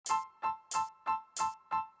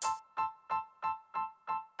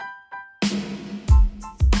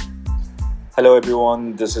Hello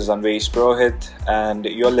everyone, this is Anvesh Purohit and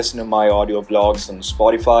you're listening to my audio blogs on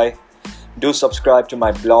Spotify. Do subscribe to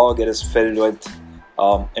my blog, it is filled with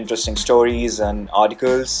interesting stories and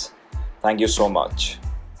articles. Thank you so much.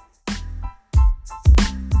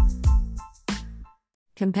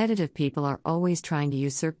 Competitive people are always trying to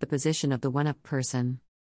usurp the position of the one-up person.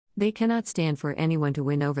 They cannot stand for anyone to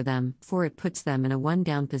win over them, for it puts them in a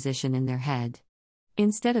one-down position in their head.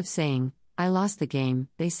 Instead of saying, "I lost the game,"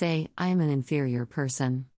 they say, "I am an inferior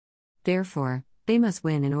person." Therefore, they must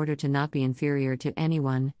win in order to not be inferior to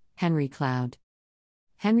anyone. Henry Cloud.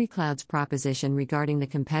 Henry Cloud's proposition regarding the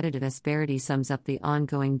competitive asperity sums up the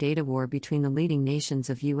ongoing data war between the leading nations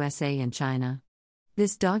of USA and China.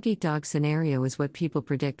 This dog-eat-dog scenario is what people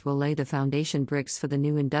predict will lay the foundation bricks for the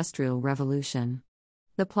new industrial revolution.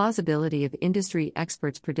 The plausibility of industry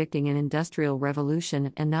experts predicting an industrial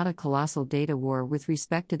revolution and not a colossal data war with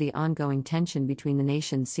respect to the ongoing tension between the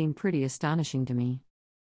nations seem pretty astonishing to me.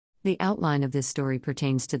 The outline of this story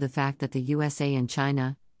pertains to the fact that the USA and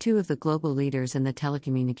China, two of the global leaders in the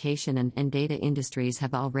telecommunication and data industries,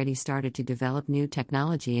 have already started to develop new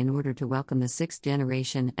technology in order to welcome the sixth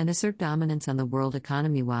generation and assert dominance on the world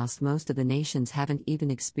economy, whilst most of the nations haven't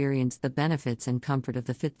even experienced the benefits and comfort of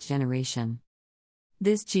the fifth generation.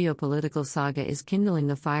 This geopolitical saga is kindling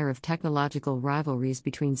the fire of technological rivalries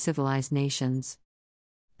between civilized nations.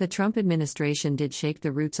 The Trump administration did shake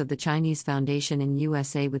the roots of the Chinese Foundation in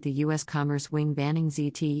USA with the U.S. Commerce Wing banning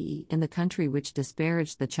ZTE in the country, which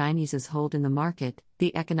disparaged the Chinese's hold in the market.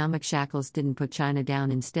 The economic shackles didn't put China down,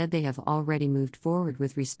 instead they have already moved forward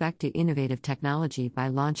with respect to innovative technology by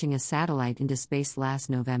launching a satellite into space last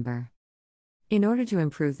November. In order to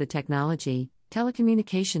improve the technology,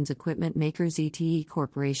 telecommunications equipment maker ZTE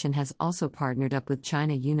Corporation has also partnered up with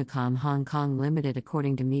China Unicom Hong Kong Limited.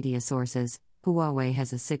 According to media sources, Huawei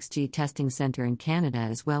has a 6G testing center in Canada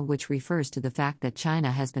as well, which refers to the fact that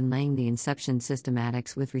China has been laying the inception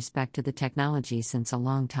systematics with respect to the technology since a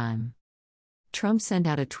long time. Trump sent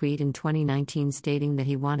out a tweet in 2019 stating that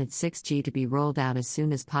he wanted 6G to be rolled out as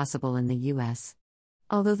soon as possible in the US.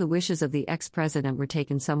 Although the wishes of the ex-president were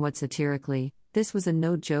taken somewhat satirically, this was a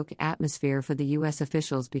no-joke atmosphere for the U.S.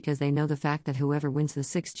 officials, because they know the fact that whoever wins the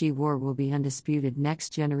 6G war will be undisputed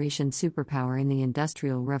next-generation superpower in the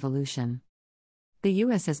Industrial Revolution. The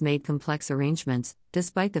U.S. has made complex arrangements,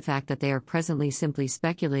 despite the fact that they are presently simply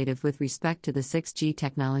speculative with respect to the 6G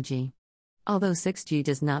technology. Although 6G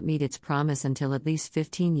does not meet its promise until at least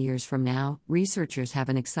 15 years from now, researchers have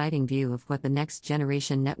an exciting view of what the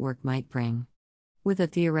next-generation network might bring. With a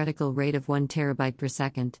theoretical rate of 1 terabyte per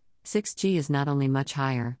second, 6G is not only much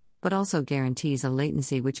higher, but also guarantees a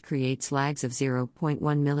latency which creates lags of 0.1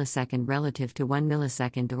 millisecond relative to 1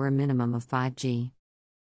 millisecond, or a minimum of 5G.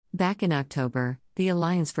 Back in October, the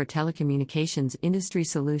Alliance for Telecommunications Industry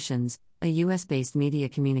Solutions, a US-based media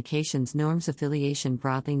communications norms affiliation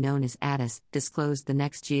broadly known as ATIS, disclosed the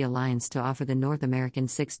NextG Alliance to offer the North American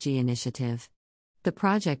 6G initiative. The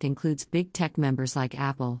project includes big tech members like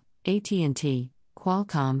Apple, AT&T,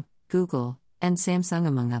 Qualcomm, Google, and Samsung,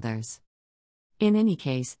 among others. In any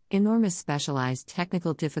case, enormous specialized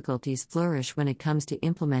technical difficulties flourish when it comes to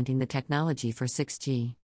implementing the technology for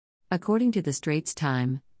 6G. According to the Straits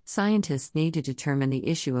Times, scientists need to determine the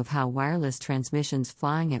issue of how wireless transmissions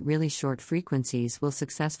flying at really short frequencies will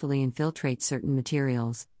successfully infiltrate certain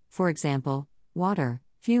materials, for example, water,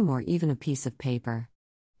 fume, or even a piece of paper.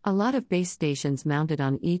 A lot of base stations mounted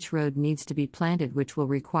on each road needs to be planted, which will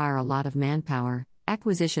require a lot of manpower,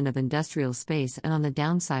 acquisition of industrial space, and on the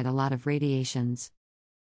downside a lot of radiations.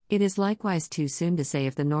 It is likewise too soon to say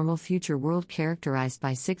if the normal future world characterized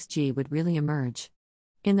by 6G would really emerge.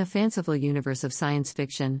 In the fanciful universe of science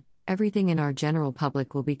fiction, everything in our general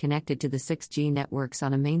public will be connected to the 6G networks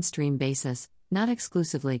on a mainstream basis. Not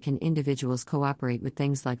exclusively can individuals cooperate with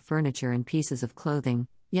things like furniture and pieces of clothing,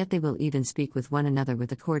 yet they will even speak with one another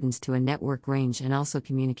with accordance to a network range, and also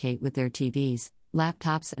communicate with their TVs,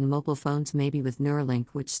 laptops, and mobile phones, maybe with Neuralink,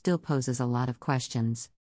 which still poses a lot of questions.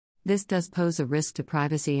 This does pose a risk to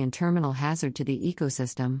privacy and terminal hazard to the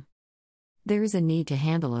ecosystem. There is a need to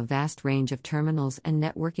handle a vast range of terminals and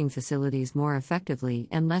networking facilities more effectively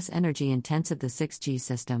and less energy-intensive the 6G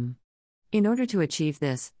system. In order to achieve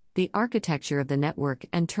this, the architecture of the network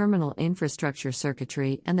and terminal infrastructure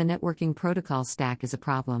circuitry and the networking protocol stack is a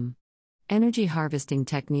problem. Energy harvesting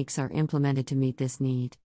techniques are implemented to meet this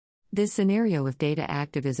need. This scenario of data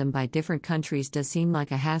activism by different countries does seem like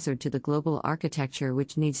a hazard to the global architecture,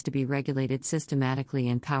 which needs to be regulated systematically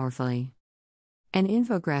and powerfully. An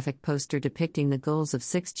infographic poster depicting the goals of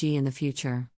 6G in the future.